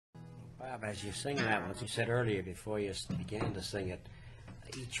Bob, as you sing that, as you said earlier before you began to sing it,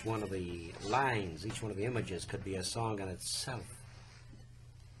 each one of the lines, each one of the images could be a song in itself.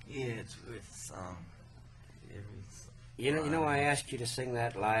 Yeah, it's a song. You know, I asked you to sing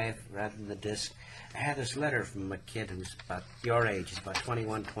that live rather than the disc. I had this letter from a kid who's about your age, he's about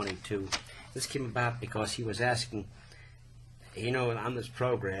 21, 22. This came about because he was asking, you know, on this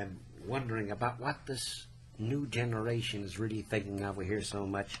program, wondering about what this new generation is really thinking of. We hear so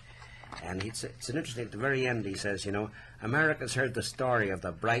much. And it's an interesting, at the very end he says, you know, America's heard the story of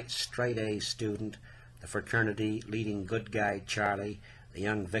the bright, straight-A student, the fraternity leading good guy Charlie, the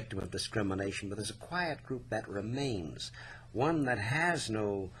young victim of discrimination, but there's a quiet group that remains, one that has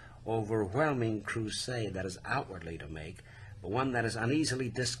no overwhelming crusade that is outwardly to make, but one that is uneasily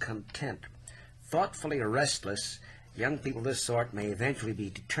discontent. Thoughtfully restless, young people of this sort may eventually be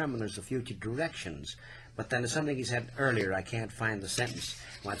determiners of future directions. But then there's something he said earlier, I can't find the sentence.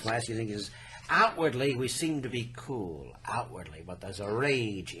 That's why I think is, outwardly we seem to be cool, outwardly, but there's a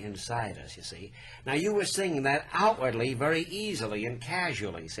rage inside us, you see. Now you were singing that outwardly very easily and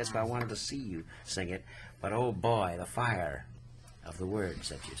casually, so that's why I wanted to see you sing it. But oh boy, the fire of the words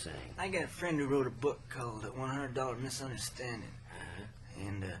that you sang. I got a friend who wrote a book called $100 Misunderstanding.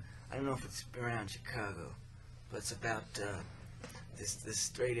 And I don't know if it's around Chicago, but it's about this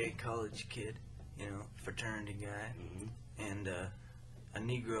straight-A college kid, you know, fraternity guy, and a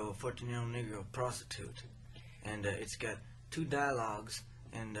Negro, a 14-year-old Negro prostitute. And it's got two dialogues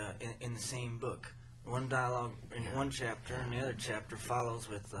and in the same book. One dialogue in one chapter, and the other chapter follows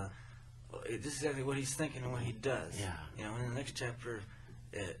with this is exactly what he's thinking and what he does. Yeah. You know, and the next chapter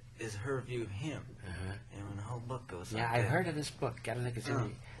is her view of him. You know, and the whole book goes Yeah, like I've that. heard of this book. Gotta think it's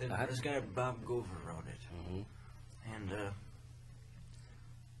in This guy Bob Gover wrote it. And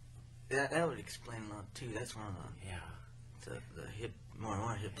that would explain a lot too. That's one of the hip,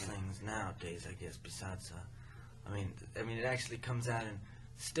 more hip things nowadays, I guess. Besides, I mean, it actually comes out and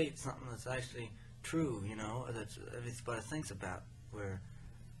states something that's actually true. You know, that's everybody thinks about. Where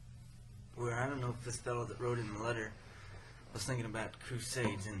I don't know if this fellow that wrote in the letter was thinking about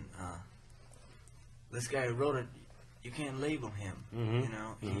crusades, and this guy who wrote it, you can't label him. You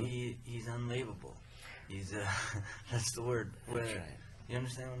know, he's unlabelable. He's that's the word. That's right. You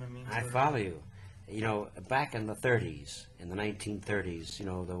understand what I mean? I follow you. You know, back in the 30s, in the 1930s, you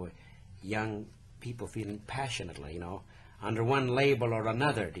know, there were young people feeling passionately, you know, under one label or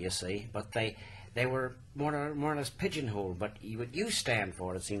another, do you see? But they were more or less pigeonholed. But what you stand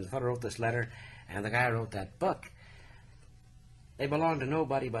for, it seems, the fellow wrote this letter, and the guy who wrote that book, they belong to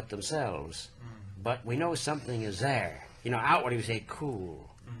nobody but themselves. But we know something is there. You know, outwardly we say, cool,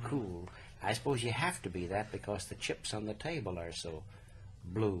 cool. I suppose you have to be that because the chips on the table are so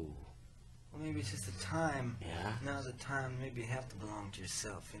blue. Well, maybe it's just the time. Yeah. Now's the time. Maybe you have to belong to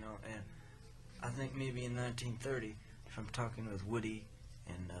yourself, you know. And I think maybe in 1930, from talking with Woody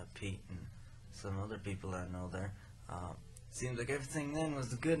and Pete and some other people I know there, seems like everything then was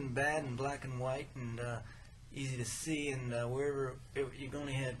the good and bad and black and white and easy to see. And wherever you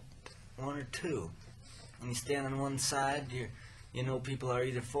only had one or two, and you stand on one side, you know people are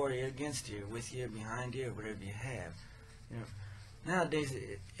either for you or against you, with you or behind you or whatever you have. You know. Nowadays,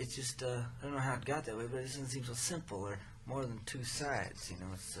 it's just, I don't know how it got that way, but it doesn't seem so simple, or more than two sides, you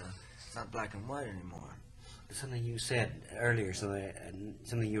know, it's not black and white anymore. Something you said earlier,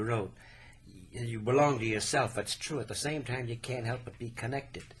 something you wrote, you belong to yourself, that's true. At the same time, you can't help but be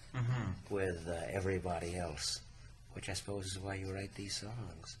connected with everybody else, which I suppose is why you write these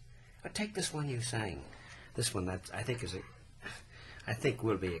songs. But take this one you sang, this one that I think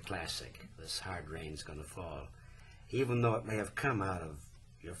will be a classic, This Hard Rain's Gonna Fall. Even though it may have come out of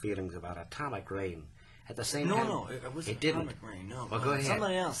your feelings about atomic rain, at the same time... No, it wasn't atomic rain, no. Well, go ahead.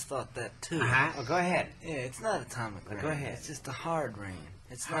 Somebody else thought that, too. Well, go ahead. Yeah, it's not atomic rain. Go ahead. It's just a hard rain.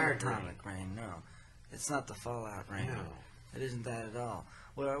 It's hard not atomic rain, no. It's not the fallout rain. No. It isn't that at all.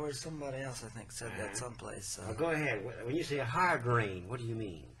 Well, somebody else, I think, said that someplace. Well, go ahead. When you say a hard rain, what do you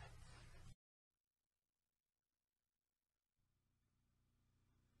mean?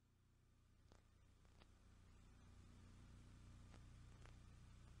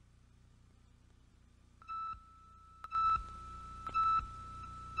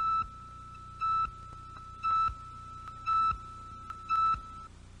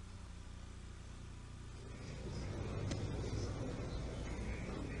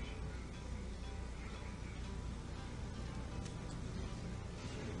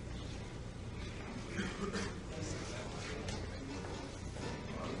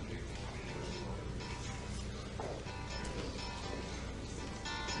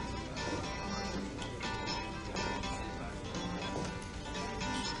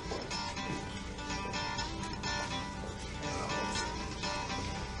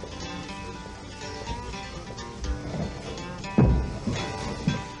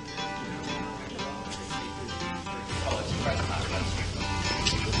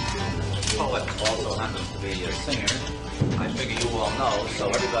 also happens to be a singer, I figure you all know, so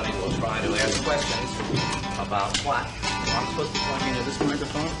everybody will try to ask questions about what? I'm supposed to be talking into this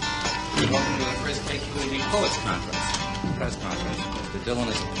microphone? Welcome to the first KQED Poets Conference, press conference. Mr. Dillon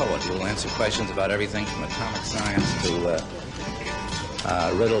is a poet who will answer questions about everything from atomic science to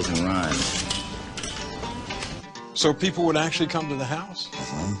riddles and rhymes. So people would actually come to the house?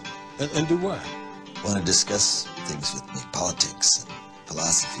 And do what? Want to discuss things with me, politics and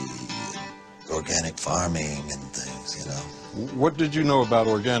philosophy and organic farming and things, you know. What did you know about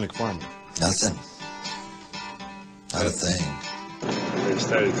organic farming? Nothing. Not a thing. They've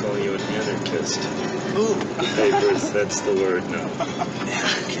started calling you an anarchist. Who? Papers, that's the word now.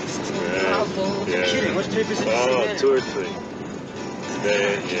 Anarchist. Yeah. Oh, bull. You're kidding. What papers did you say? Oh, 2 or 3.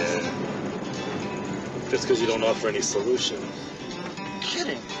 Yeah. Just because you don't offer any solution. You're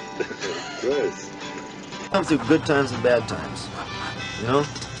kidding. Good. Come through good times and bad times, you know?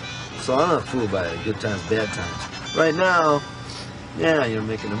 So I'm not fooled by it, good times, bad times. Right now, yeah, you're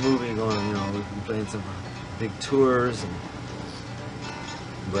making a movie, going, you know, we've been playing some big tours,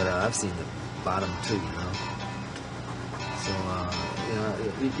 but I've seen the bottom too, you know? So,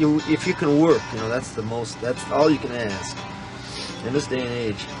 you know, if you can work, you know, that's all you can ask. In this day and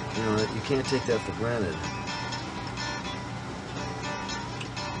age, you know, you can't take that for granted.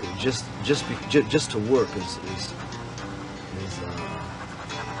 Just to work is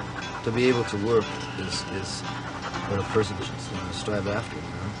to be able to work is what a person should strive after, you know.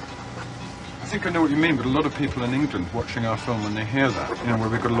 I think I know what you mean, but a lot of people in England watching our film, when they hear that, you know, where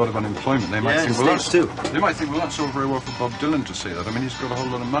we've got a lot of unemployment, they might think, well, they might think, well, that's all very well for Bob Dylan to say that. I mean, he's got a whole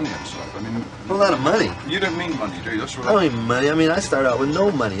lot of money and stuff. I mean, A whole lot of money. You don't mean money, do you? That's what I don't mean money. I mean, I started out with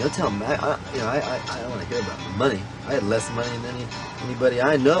no money. I'll tell them, I don't want to hear about money. I had less money than anybody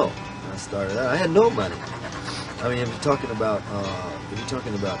I know when I started out. I had no money. I mean, if you're talking about,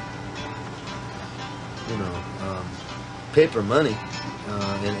 you know, paper money,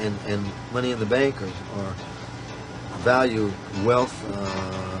 and money in the bank, or value, wealth,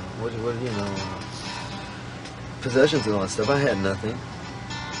 what you know, possessions and all that stuff. I had nothing.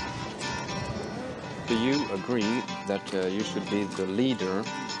 Do you agree that you should be the leader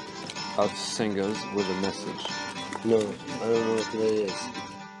of singers with a message? No, I don't know what that is.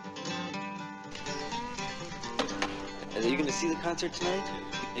 Are you going to see the concert tonight?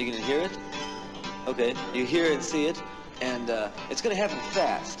 Are you going to hear it? Okay, you hear it and see it, and it's going to happen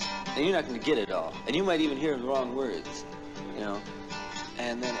fast, and you're not going to get it all, and you might even hear the wrong words, you know.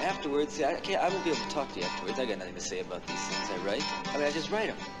 And then afterwards, see, I won't be able to talk to you afterwards. I got nothing to say about these things I write. I mean, I just write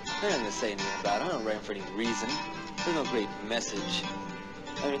them. I'm not going to say anything about them. I don't write them for any reason. There's no great message.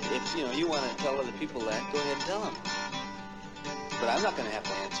 I mean, if you know you want to tell other people that, go ahead and tell them. But I'm not going to have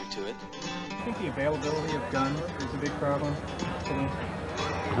to answer to it. I think the availability of guns is a big problem today.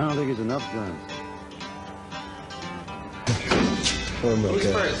 I don't think there's enough guns.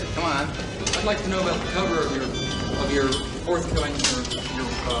 Who's first? Come on. I'd like to know about the cover of your forthcoming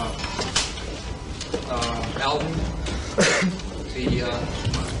album. The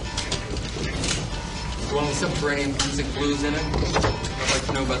one with subterranean music blues in it. I'd like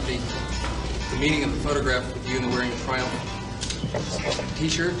to know about the meaning of the photograph with you wearing a Triumph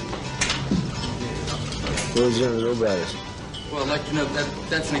T-shirt. What would you want to know about it? Well, I'd like to know that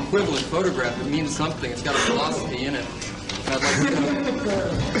that's an equivalent photograph. It means something. It's got a philosophy in it. And I'd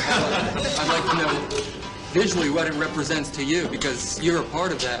like to know visually what it represents to you, because you're a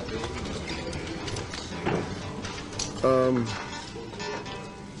part of that.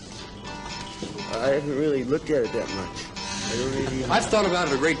 I haven't really looked at it that much. I don't really. I've thought about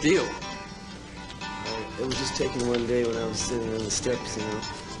it a great deal. It was just taken one day when I was sitting on the steps, you know.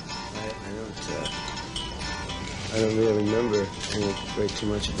 I don't really remember very too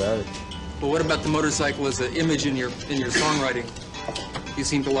much about it. Well, what about the motorcycle as an image in your songwriting? You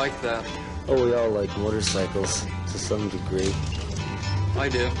seem to like that. Oh, we all like motorcycles to some degree. I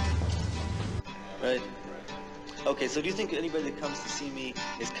do. Right. Okay, so do you think anybody that comes to see me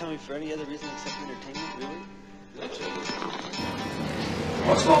is coming for any other reason except entertainment, really?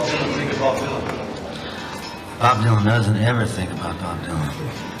 What's Bob Dylan think of Bob Dylan? Bob Dylan doesn't ever think about Bob Dylan.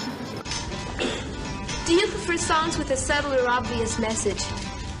 Do you prefer songs with a subtle or obvious message?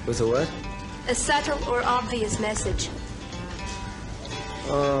 With a what? A subtle or obvious message.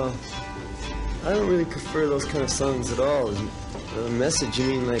 I don't really prefer those kind of songs at all. A message, you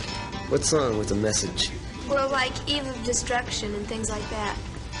mean like, what song with a message? Well, like Eve of Destruction and things like that.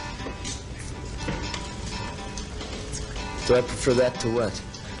 Do I prefer that to what?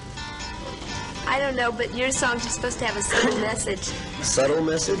 I don't know, but your songs are supposed to have a subtle message. Subtle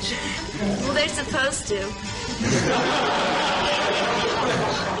message? Well, they're supposed to.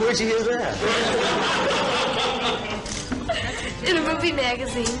 Where'd you hear that? In a movie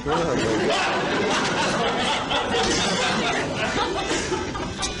magazine.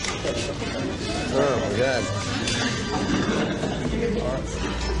 Oh, my God.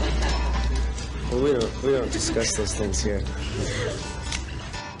 Well, we don't discuss those things here.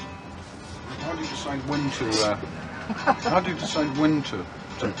 How do you decide when to? How do you decide when to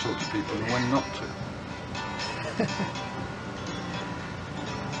talk to people and when not to?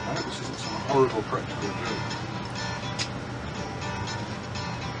 I hope this isn't some horrible practical joke.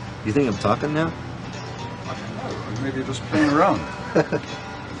 You think I'm talking now? I don't know. Maybe you're just playing around.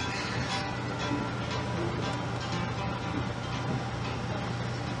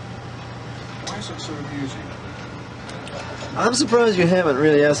 Why is it so amusing? I'm surprised you haven't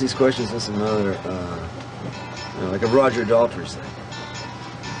really asked these questions in some other, you know, like a Roger Daltrey's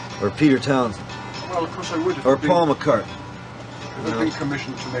thing, or Peter Townsend. Well, of course I would. Or Paul McCartney. If I'd been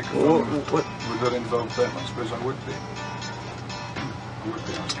commissioned to make a film, would that involve them? I suppose I would be. I would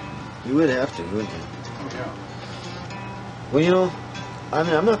be asking. You would have to, wouldn't you? Oh, yeah. Well, you know, I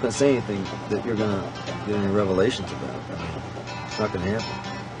mean, I'm not going to say anything that you're going to get any revelations about. I mean, it's not going to happen.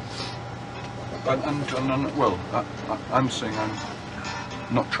 Well, I'm saying I'm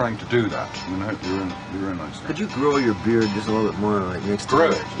not trying to do that. I mean, I hope you realize that. Could you grow your beard just a little bit more, like next to Grow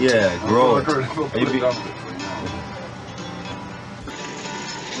it? Yeah, grow it. We'll put it down a bit for you now.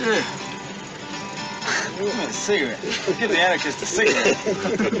 Give me a cigarette. Give the anarchist a cigarette.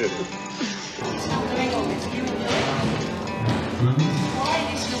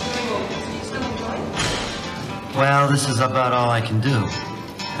 Well, this is about all I can do.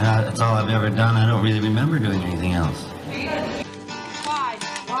 That's all I've ever done. I don't really remember doing anything else. Why?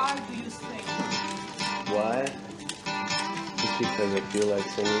 Why do you sing? Why? Just because I feel like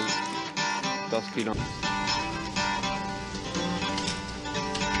singing.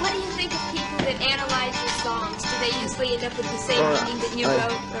 What do you think of people that analyze your songs? Do they usually end up with the same meaning that you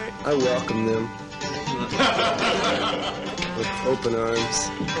wrote? Or? I welcome them with open arms.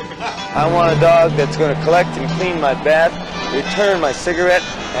 I want a dog that's going to collect and clean my bath, return my cigarette,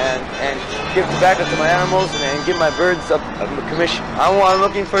 and give tobacco to my animals, and give my birds a commission. I'm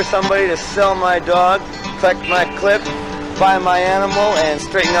looking for somebody to sell my dog, collect my clip, buy my animal, and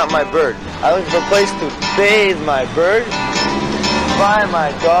straighten out my bird. I'm looking for a place to bathe my bird, buy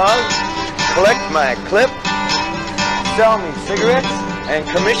my dog, collect my clip, sell me cigarettes, and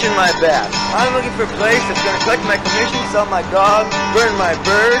commission my bath. I'm looking for a place that's going to collect my commission, sell my dog, burn my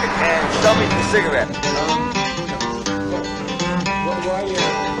bird, and sell me the cigarette.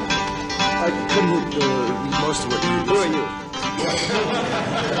 I couldn't read most of what you Who are you?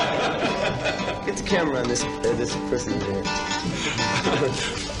 Get the camera on this person here.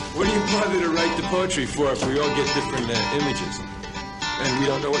 What do you bother to write the poetry for if we all get different images? And we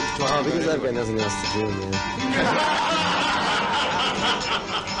don't know what you're talking about. Because I've got nothing else to do, man.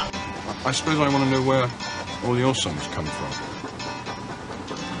 I suppose I want to know where all your songs come from.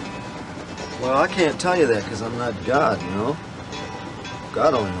 Well, I can't tell you that because I'm not God, you know?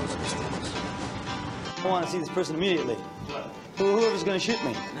 God only knows those things. I want to see this person immediately. Whoever's going to shoot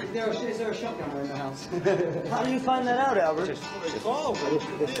me. Is there a shotgun in the house? How do you find that out, Albert? Just on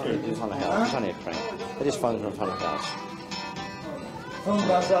the house. Funny, Frank. I just found it in front of the house. Phone the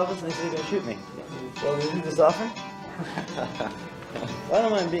boss office and they say they're going to shoot me. Well, do you do this often? Well, I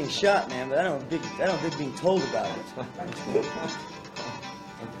don't mind being shot, man, but I don't think being told about it.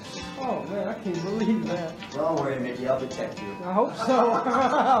 Oh, man, I can't believe that. Don't worry, Mickey, I'll protect you. I hope so.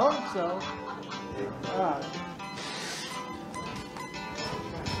 I hope so. God.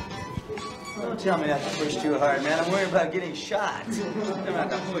 Don't tell me not to push too hard, man. I'm worried about getting shot. I'm not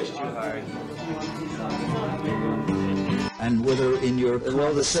going to push too hard. And whether in your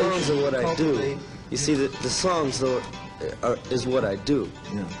well, the songs are what I do. You see, the songs though is what I do.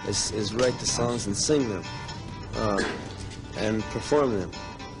 Yeah. Is write the songs and sing them, and perform them.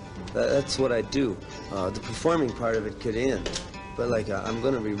 That's what I do. The performing part of it could end, but like I'm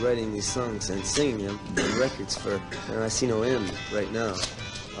going to be writing these songs and singing them, the records for, and I see no end right now.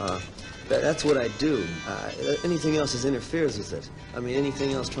 That's what I do. Anything else is interferes with it. I mean,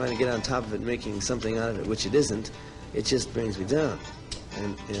 anything else trying to get on top of it, making something out of it, which it isn't, it just brings me down.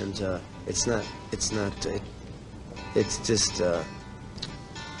 And it's just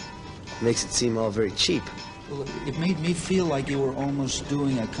makes it seem all very cheap. Well, it made me feel like you were almost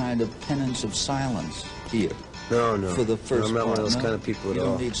doing a kind of penance of silence here. No. For the first I'm not one of those part, kind of people at all. You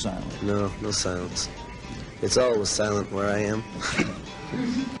don't need silence. No silence. It's always silent where I am.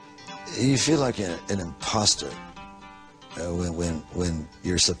 You feel like an imposter when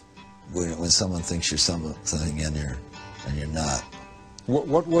someone thinks you're something and you're not.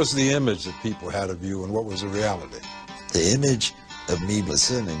 What was the image that people had of you, and what was the reality? The image of me was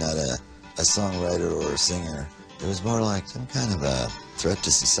certainly not a songwriter or a singer. It was more like some kind of a threat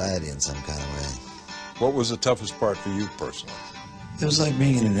to society in some kind of way. What was the toughest part for you personally? It was like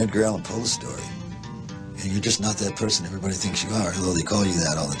being in an Edgar Allan Poe story. You're just not that person everybody thinks you are, although they call you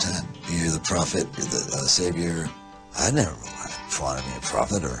that all the time. You're the prophet, you're the savior. I never wanted to be a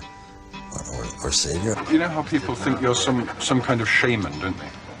prophet or savior. You know how people think you're some kind of shaman, don't they?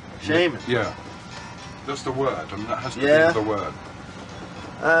 Shaman? Yeah. That's the word. I mean, that has to Yeah? be the word.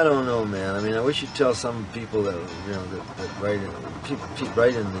 I don't know, man. I mean, I wish you'd tell some people that, you know, that write in, people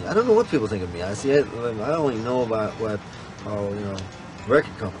write in me. I don't know what people think of me. I only know about what, you know,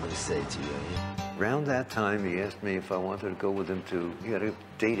 record companies say to you. Around that time, he asked me if I wanted to go with him he had a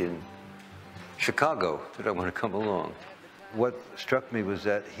date in Chicago. Did I want to come along? What struck me was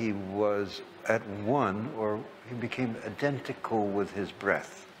that he was at one, or he became identical with his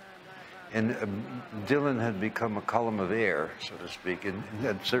breath. And Dylan had become a column of air, so to speak,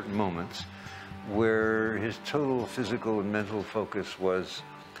 at certain moments, where his total physical and mental focus was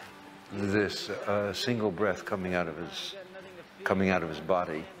this single breath coming out of his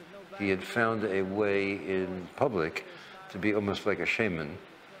body. He had found a way in public to be almost like a shaman,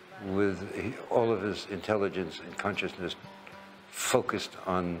 with all of his intelligence and consciousness focused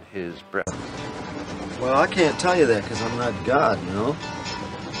on his breath. Well, I can't tell you that because I'm not God, you know?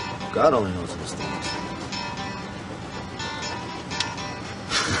 God only knows those things.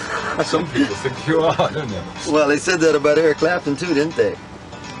 Some people think you are, don't they? Well, they said that about Eric Clapton too, didn't they?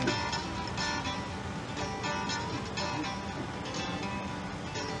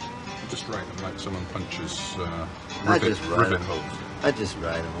 Just write them like someone punches I just write rivet them. holes. I just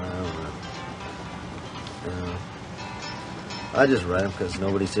write them. I don't know. You know, I just write them because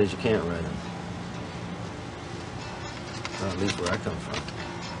nobody says you can't write them. Well, at least where I come from.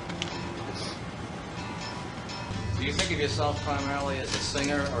 Do you think of yourself primarily as a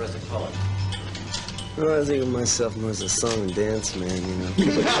singer or as a poet? Well, I think of myself more as a song and dance man, you know.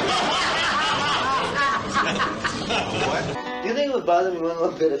 Do you think it would bother me one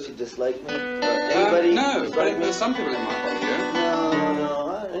little bit if you disliked me? Anybody? No, but there's some people in my body, yeah?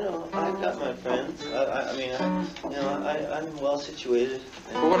 No, I've got my friends. I'm well situated.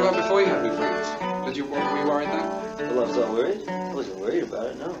 But what about before you had any friends? Were you worried then? Well, I was all worried. I wasn't worried about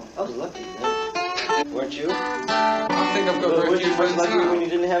it, no. I was lucky then. Weren't you? I think I've got very few friends lucky now. when you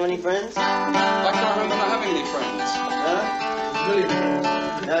didn't have any friends? I can't remember not having any friends. Huh? Million friends.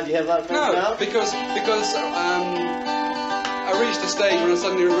 Now, do you have a lot of friends now? No, because I reached a stage when I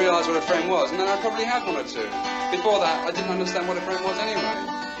suddenly realised what a friend was, and then I probably had one or two. Before that, I didn't understand what a friend was anyway.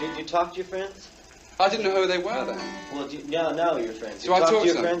 Did you talk to your friends? I didn't know who they were then. Well, now you're friends. So I talk to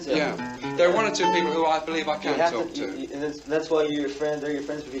your them. friends? Yeah. There are one or two people who I believe I can talk to. And that's why you're your friend. They're your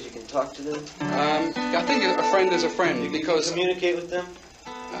friends because you can talk to them? I think a friend is a friend because... You communicate with them?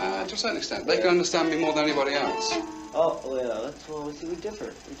 To a certain extent. They can understand me more than anybody else. Oh, well, we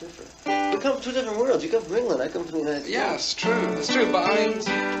differ. We come from two different worlds. You come from England, I come from the United States. Yeah, it's true. But I mean,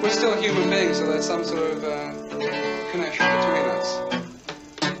 we're still human beings, so there's some sort of connection between us.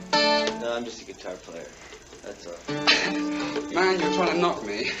 No, I'm just a guitar player. That's all. Man, you're trying to knock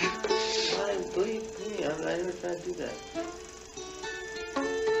me. Believe me, I never tried to do that.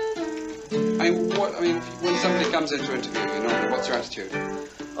 I mean, when somebody comes in to interview you, normally, what's your attitude?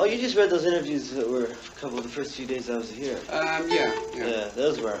 Oh, you just read those interviews that were a couple of the first few days I was here. Yeah. Yeah,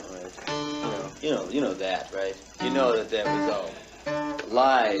 those weren't right. You know that, right? You know that was all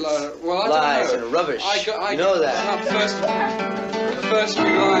lies. Lies and rubbish. You know that. The first few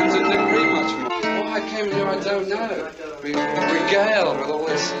lines, it didn't read much more. Why I came here, I don't know. Regaled with all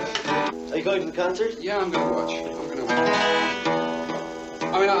this. Are you going to the concert? Yeah, I'm going to watch.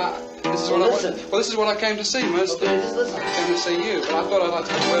 I mean, this is what I came to see mostly. Okay, just listen. I came to see you, but I thought I'd like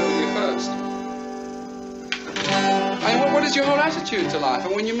to have a word with you first. I mean, what is your whole attitude to life?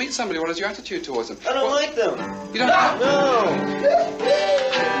 And when you meet somebody, what is your attitude towards them? I don't like them. You don't like them? No.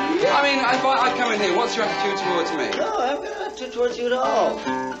 I mean, if I come in here, what's your attitude towards me? No, I haven't got an attitude towards you at all.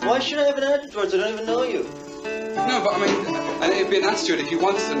 Why should I have an attitude towards you? I don't even know you. No, but I mean, and it'd be an attitude if you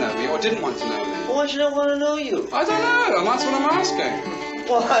wanted to know me or didn't want to know me. Well, why should I want to know you? I don't know. That's what I'm asking.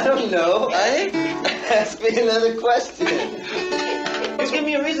 Well, I don't know, eh? Ask me another question. Just give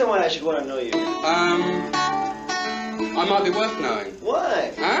me a reason why I should want to know you. I might be worth knowing.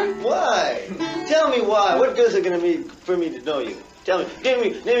 Why? Huh? Why? Tell me why. What good is it going to be for me to know you? Tell me.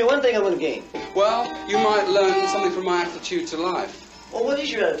 Name me one thing I'm going to gain. Well, you might learn something from my attitude to life. Well, what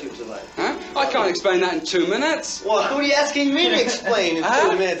is your attitude to life? Huh? I can't explain that in 2 minutes. Well, who are you asking me to explain in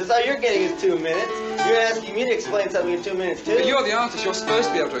 2 minutes? That's all you're getting is 2 minutes. You're asking me to explain something in 2 minutes, too. But you're the artist. You're supposed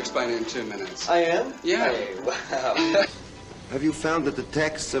to be able to explain it in 2 minutes. I am? Yeah. Hey, wow. Have you found that the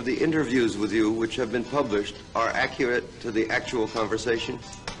texts of the interviews with you, which have been published, are accurate to the actual conversation?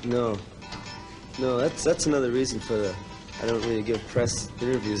 No. No, that's another reason for the... I don't really give press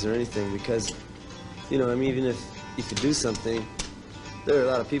interviews or anything because, you know, I mean, even if you do something, there are a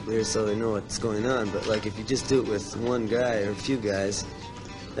lot of people here so they know what's going on, but like if you just do it with one guy or a few guys,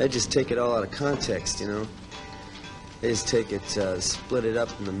 they just take it all out of context, you know? They just take it, split it up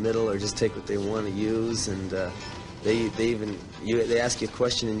in the middle or just take what they want to use and they ask you a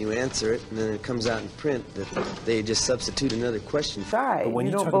question and you answer it, and then it comes out in print that they just substitute another question. But when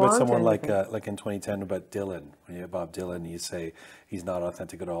you talk about someone like in 2010 about Dylan, when you have Bob Dylan, you say he's not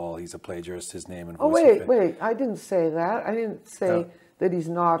authentic at all, he's a plagiarist, his name and voice. Oh, wait, I didn't say that. I didn't say that he's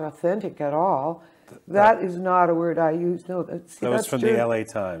not authentic at all. That is not a word I use. No, see, that was from the LA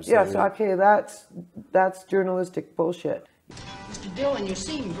Times. Yes, okay, that's journalistic bullshit. Mr. Dillon, you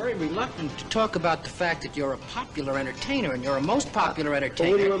seem very reluctant to talk about the fact that you're a popular entertainer, and you're a most popular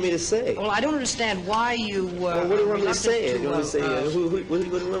entertainer. Well, what do you want me to say? Well, I don't understand why you well, what do you want me to say? What do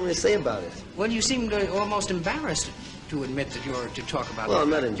you want me to say about it? Well, you seem almost embarrassed to admit that you're to talk about. Well, I'm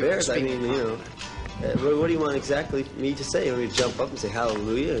not embarrassed. I mean, you know, what do you want exactly me to say? You want me to jump up and say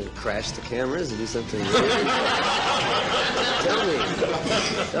hallelujah and crash the cameras and do something?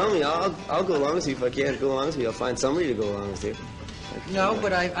 Tell me. I'll go along with you. If I can't go along with you, I'll find somebody to go along with you. No,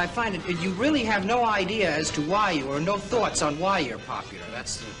 but I find it, you really have no idea as to why you, or no thoughts on why you're popular.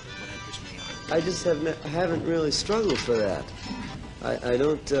 That's what interests me. I just haven't really struggled for that. I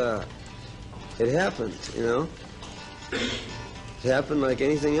don't, it happened, you know? It happened like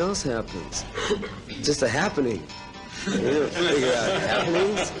anything else happens. Just a happening. You don't figure out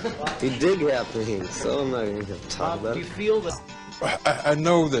happenings. You dig happenings, so I'm not going to talk about it. Do you feel that? I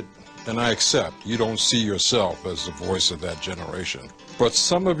know that, and I accept, you don't see yourself as the voice of that generation. But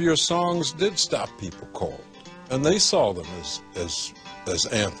some of your songs did stop people cold. And they saw them as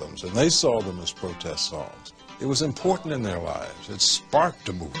anthems, and they saw them as protest songs. It was important in their lives. It sparked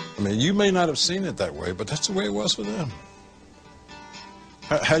a movement. I mean, you may not have seen it that way, but that's the way it was for them.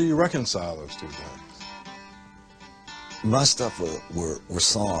 How do you reconcile those two things? My stuff were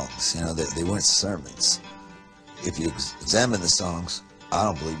songs, you know, they weren't sermons. If you examine the songs, I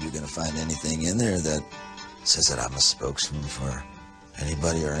don't believe you're going to find anything in there that says that I'm a spokesman for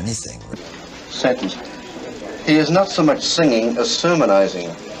anybody or anything. Sentence. He is not so much singing as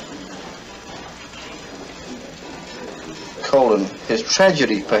sermonizing. Colon. His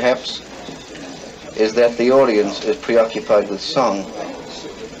tragedy, perhaps, is that the audience is preoccupied with song.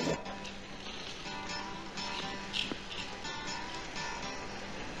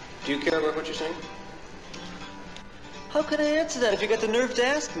 Do you care about what you're saying? How can I answer that if you got the nerve to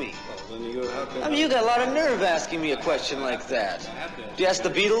ask me? Well, then you go, how can I mean, you got a lot of nerve asking me a question like that. Do you ask the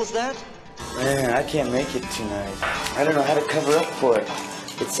Beatles that? Man, I can't make it tonight. I don't know how to cover up for it.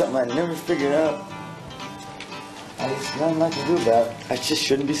 It's something I never figured out. There's nothing I can do about it. I just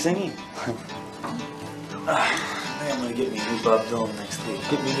shouldn't be singing. I think I'm gonna get me a new Bob Dylan next week.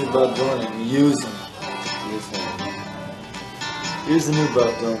 Get me a new Bob Dylan and use him. Here's the new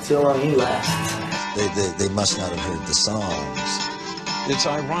Bob Dylan. See how long he lasts. They must not have heard the songs. It's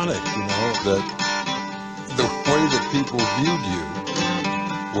ironic, you know, that the way that people viewed you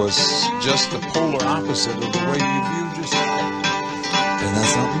was just the polar opposite of the way you viewed yourself. Isn't that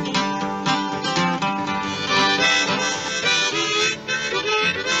something?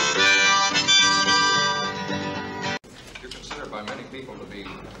 You're considered by many people to be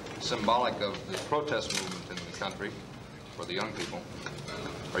symbolic of the protest movement in the country for the young people.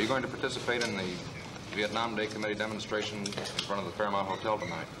 Are you going to participate in the Vietnam Day Committee demonstration in front of the Fairmont Hotel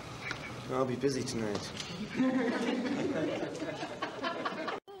tonight? I'll be busy tonight.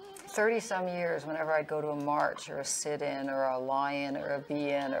 30-some years, whenever I'd go to a march or a sit-in or a lie-in or a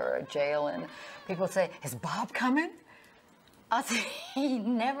be-in or a jail-in, people would say, "Is Bob coming?" I'll say, "He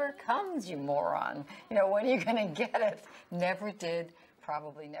never comes, you moron. You know, when are you going to get it?" Never did,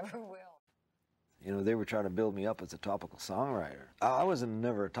 probably never will. You know, they were trying to build me up as a topical songwriter. I was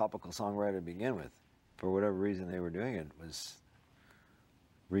never a topical songwriter to begin with. For whatever reason they were doing it was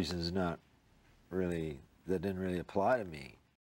reasons not really, that didn't really apply to me.